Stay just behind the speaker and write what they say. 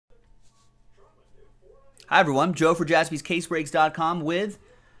Hi everyone, Joe for JaspysCaseBreaks.com with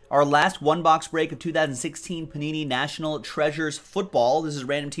our last one-box break of 2016 Panini National Treasures Football. This is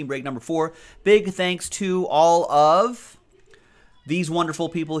random team break number 4. Big thanks to all of these wonderful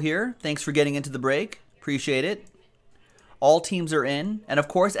people here. Thanks for getting into the break. Appreciate it. All teams are in. And of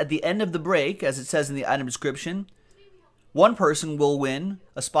course, at the end of the break, as it says in the item description, one person will win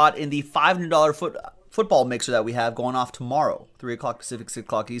a spot in the $500 football mixer that we have going off tomorrow, 3 o'clock Pacific, 6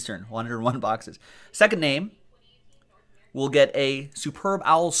 o'clock Eastern, 101 boxes. Second name will get a Superb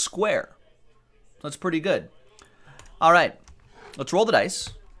Owl Square. That's pretty good. All right, let's roll the dice.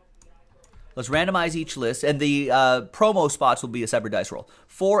 Let's randomize each list, and the promo spots will be a separate dice roll.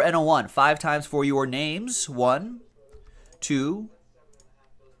 4 and a 1, 5 times for your names. 1, 2,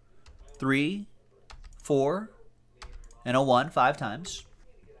 3, 4, and a 1, 5 times.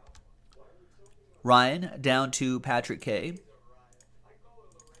 Ryan down to Patrick K.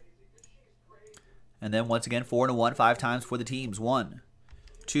 And then once again, 4 and a 1, 5 times for the teams. 1,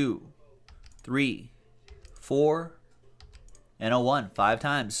 2, 3, 4, and a 1, 5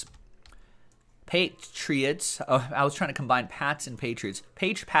 times. Patriots. Oh, I was trying to combine Pats and Patriots.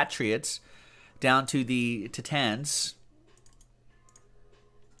 Patriots down to the Titans.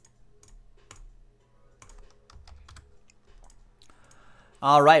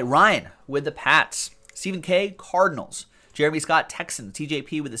 All right, Ryan with the Pats. Stephen K, Cardinals. Jeremy Scott, Texans.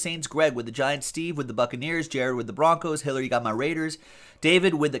 TJP with the Saints. Greg with the Giants. Steve with the Buccaneers. Jared with the Broncos. Hiller, you got my Raiders.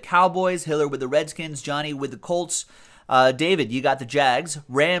 David with the Cowboys. Hiller with the Redskins. Johnny with the Colts. David, you got the Jags.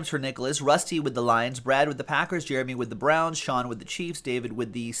 Rams for Nicholas. Rusty with the Lions. Brad with the Packers. Jeremy with the Browns. Sean with the Chiefs. David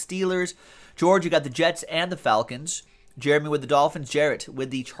with the Steelers. George, you got the Jets and the Falcons. Jeremy with the Dolphins. Jarrett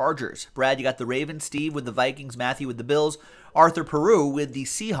with the Chargers. Brad, you got the Ravens. Steve with the Vikings. Matthew with the Bills. Arthur Peru with the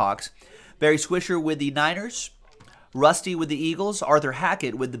Seahawks. Barry Swisher with the Niners. Rusty with the Eagles. Arthur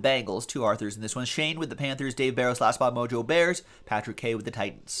Hackett with the Bengals. 2 Arthurs in this one. Shane with the Panthers. Dave Barros, Last Spot Mojo Bears. Patrick K with the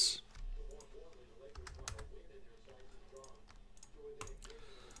Titans.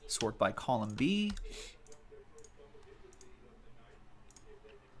 Sort by column B.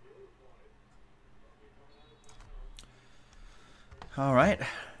 All right.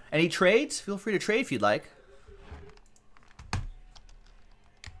 Any trades? Feel free to trade if you'd like.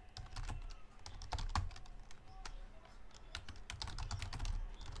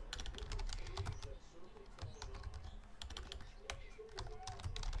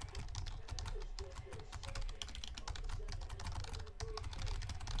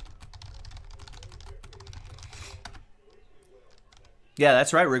 Yeah,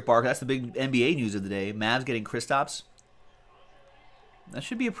 that's right, Rick Barker. That's the big NBA news of the day. Mavs getting Kristaps. That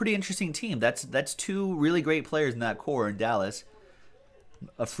should be a pretty interesting team. That's 2 really great players in that core in Dallas.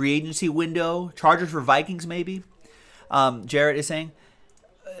 A free agency window. Chargers for Vikings, maybe. Jarrett is saying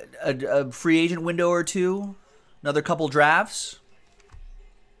a free agent window or 2. Another couple drafts.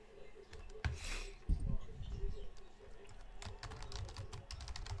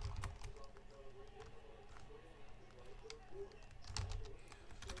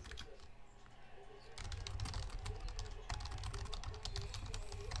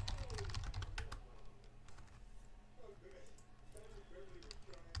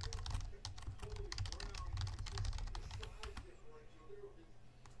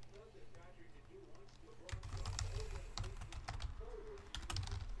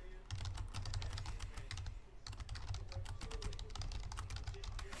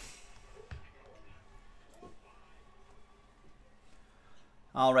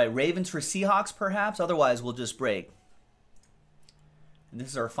 All right, Ravens for Seahawks, perhaps. Otherwise, we'll just break. And this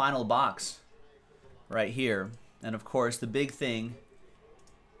is our final box right here. And, of course, the big thing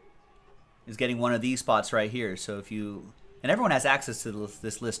is getting one of these spots right here. So if you... And everyone has access to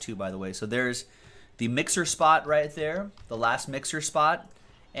this list, too, by the way. So there's the mixer spot right there, the last mixer spot.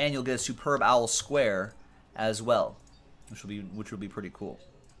 And you'll get a Superb Owl Square as well, which will be pretty cool.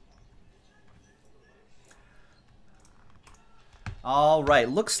 All right,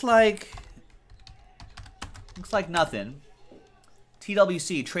 looks like nothing.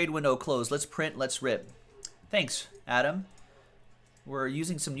 TWC, trade window closed. Let's print, let's rip. Thanks, Adam. We're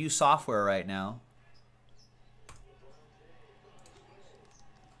using some new software right now.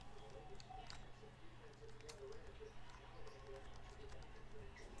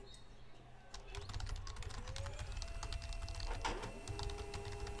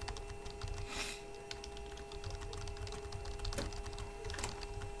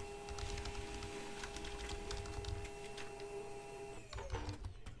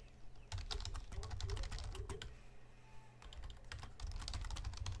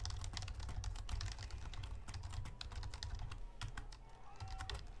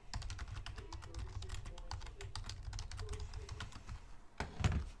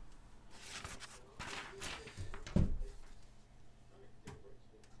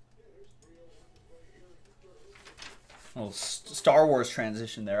 little Star Wars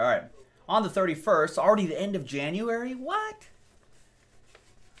transition there. All right. On the 31st, already the end of January? What?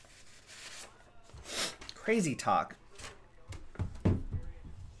 Crazy talk.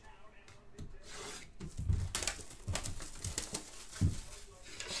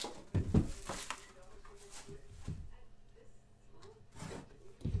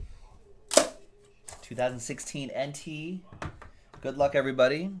 (2016) NT. Good luck,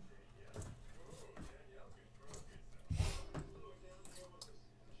 everybody.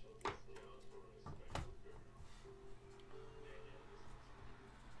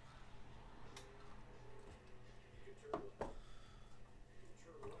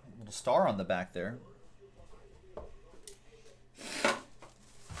 Little star on the back there.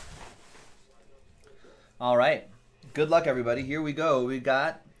 All right. Good luck, everybody. Here we go. We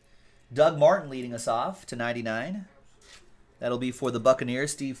got Doug Martin leading us off to 99. That'll be for the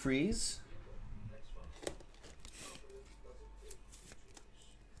Buccaneers, Steve Freeze.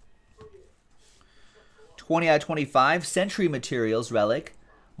 (20/25) Century Materials relic,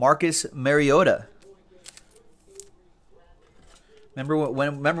 Marcus Mariota. Remember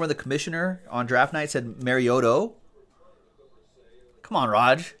when the commissioner on draft night said Mariota? Come on,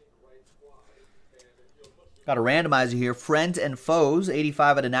 Raj. Got a randomizer here. Friends and Foes,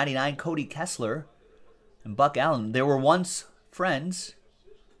 85/99. Cody Kessler and Buck Allen. They were once friends.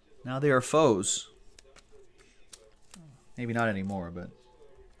 Now they are foes. Maybe not anymore, but...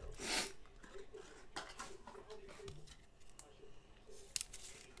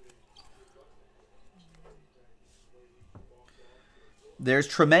 There's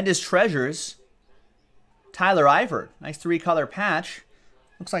Tremendous Treasures. Tyler Eifert. Nice 3-color patch.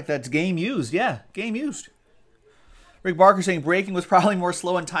 Looks like that's game used. Yeah, game used. Rick Barker saying breaking was probably more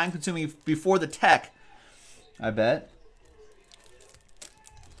slow and time-consuming before the tech. I bet.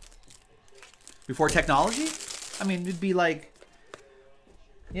 Before technology? I mean, it'd be like...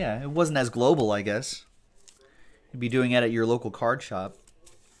 Yeah, it wasn't as global, I guess. You'd be doing it at your local card shop.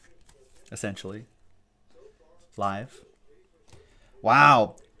 Essentially. Live.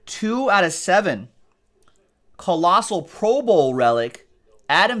 Wow. 2/7. Colossal Pro Bowl relic.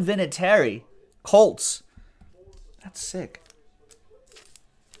 Adam Vinatieri. Colts. That's sick.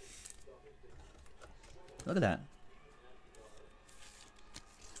 Look at that.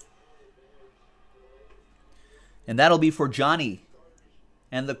 And that'll be for Johnny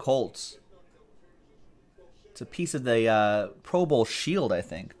and the Colts. It's a piece of the Pro Bowl shield, I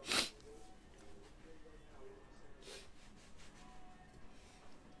think.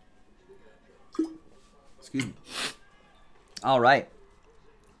 Excuse me. All right.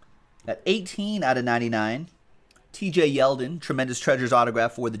 At 18/99, TJ Yeldon, Tremendous Treasures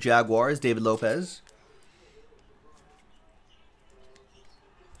autograph for the Jaguars, David Lopez.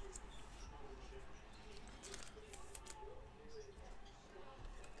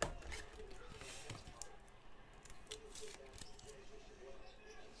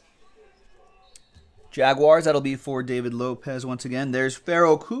 Jaguars, that'll be for David Lopez once again. There's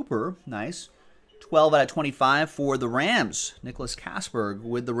Pharaoh Cooper, nice. 12/25 for the Rams. Nicholas Kasberg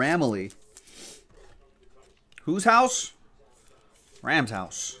with the Ramily. Whose house? Rams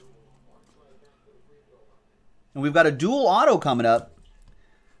house. And we've got a dual auto coming up.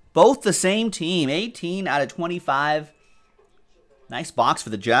 Both the same team. 18/25. Nice box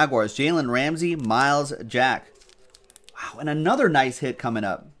for the Jaguars. Jalen Ramsey, Miles Jack. Wow, and another nice hit coming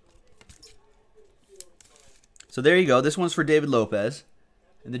up. So there you go. This one's for David Lopez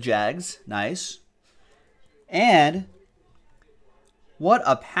and the Jags. Nice. And what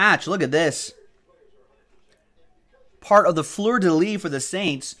a patch. Look at this. Part of the fleur-de-lis for the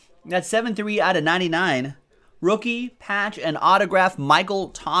Saints. That's 73/99. Rookie, patch, and autograph Michael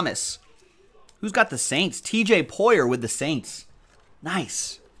Thomas. Who's got the Saints? TJ Poyer with the Saints.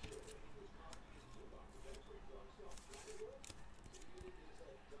 Nice.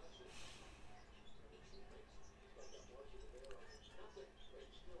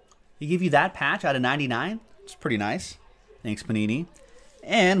 He give you that patch out of 99? It's pretty nice. Thanks, Panini.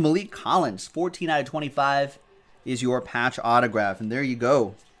 And Malik Collins, 14/25 is your patch autograph. And there you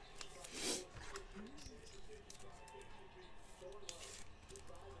go.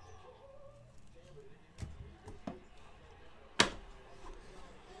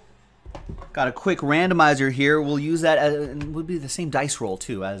 Got a quick randomizer here. We'll use that as, and it would be the same dice roll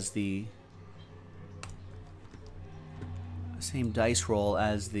too as the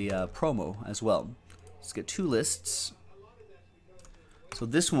promo as well. Let's get two lists. So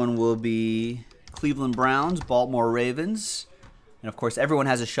this one will be Cleveland Browns, Baltimore Ravens, and of course everyone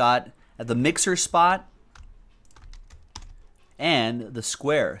has a shot at the mixer spot and the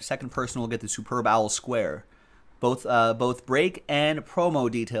square. Second person will get the Superb Owl Square. Both break and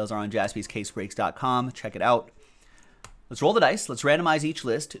promo details are on jaspyscasebreaks.com. Check it out. Let's roll the dice. Let's randomize each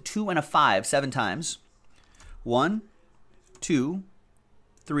list. 2 and a 5, 7 times. 1, 2,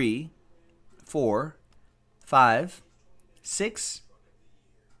 3, 4, 5, 6,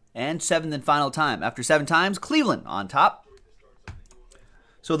 and 7th and final time. After 7 times, Cleveland on top.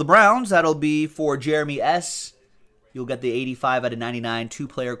 So the Browns, that'll be for Jeremy S. You'll get the 85 out of 99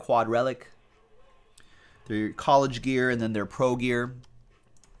 2-player quad relic. Their college gear and then their pro gear.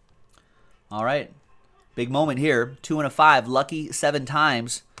 All right. Big moment here. 2 and a 5. Lucky 7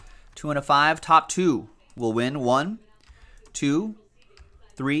 times. 2 and a 5. Top 2 will win. 1, 2,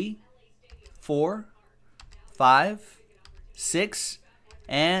 3, 4, 5, 6,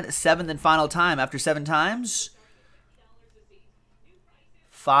 and 7th and final time. After 7 times,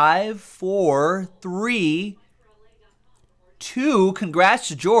 5, 4, 3, 2. Congrats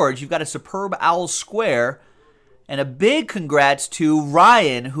to George. You've got a superb owl square. And a big congrats to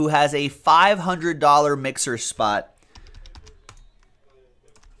Ryan, who has a $500 mixer spot.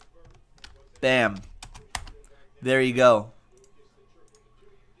 Bam. There you go.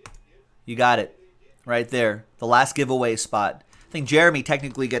 You got it. Right there. The last giveaway spot. I think Jeremy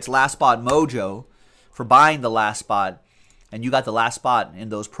technically gets last spot mojo for buying the last spot. And you got the last spot in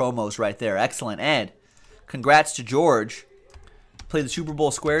those promos right there. Excellent. And congrats to George. Play the Super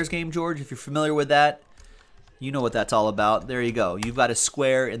Bowl Squares game, George. If you're familiar with that, you know what that's all about. There you go. You've got a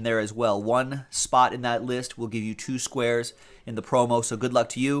square in there as well. 1 spot in that list will give you 2 squares in the promo. So good luck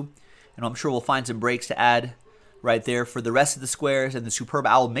to you. And I'm sure we'll find some breaks to add right there for the rest of the squares. And the Superb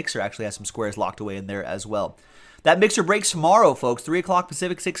Owl Mixer actually has some squares locked away in there as well. That mixer breaks tomorrow, folks. 3 o'clock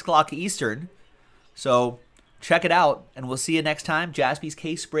Pacific, 6 o'clock Eastern. So check it out. And we'll see you next time.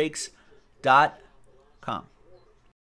 JaspysCaseBreaks.com.